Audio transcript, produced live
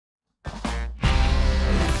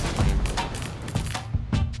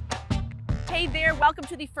there, welcome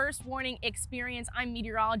to the First Warning Experience. I'm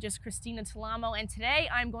meteorologist Christina Talamo, and today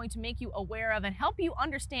I'm going to make you aware of and help you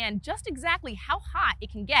understand just exactly how hot it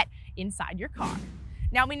can get inside your car.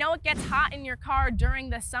 Now, we know it gets hot in your car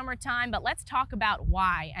during the summertime, but let's talk about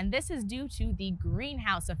why. And this is due to the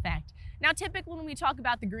greenhouse effect. Now, typically when we talk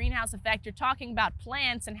about the greenhouse effect, you're talking about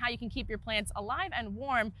plants and how you can keep your plants alive and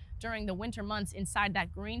warm during the winter months inside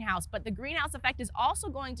that greenhouse. But the greenhouse effect is also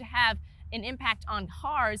going to have an impact on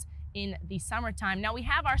cars in the summertime. Now, we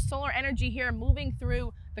have our solar energy here moving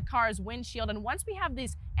through the car's windshield, and once we have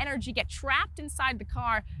this energy get trapped inside the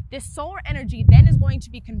car, this solar energy then is going to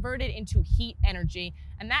be converted into heat energy,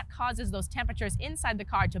 and that causes those temperatures inside the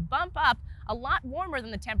car to bump up a lot warmer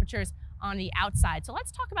than the temperatures on the outside. So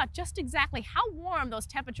let's talk about just exactly how warm those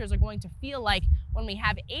temperatures are going to feel like when we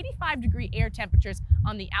have 85-degree air temperatures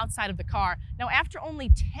on the outside of the car. Now, after only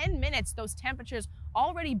 10 minutes, those temperatures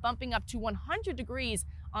already bumping up to 100 degrees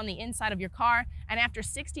on the inside of your car, and after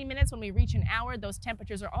 60 minutes, when we reach an hour, those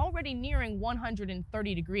temperatures are already nearing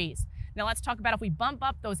 130 degrees. Now let's talk about if we bump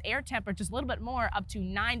up those air temperatures a little bit more, up to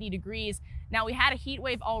 90 degrees. Now, we had a heat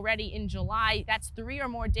wave already in July. That's 3 or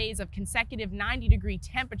more days of consecutive 90-degree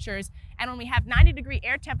temperatures. And when we have 90-degree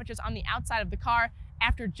air temperatures on the outside of the car,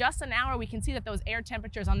 after just an hour, we can see that those air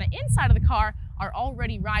temperatures on the inside of the car are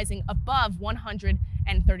already rising above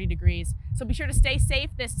 130 degrees. So be sure to stay safe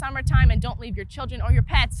this summertime and don't leave your children or your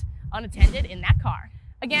pets unattended in that car.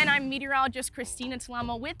 Again, I'm meteorologist Christina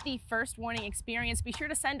Talamo with the First Warning Experience. Be sure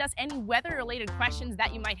to send us any weather-related questions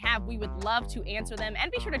that you might have. We would love to answer them.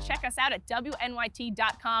 And be sure to check us out at wnyt.com/FWE,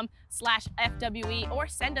 or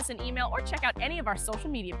send us an email, or check out any of our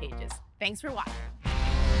social media pages. Thanks for watching.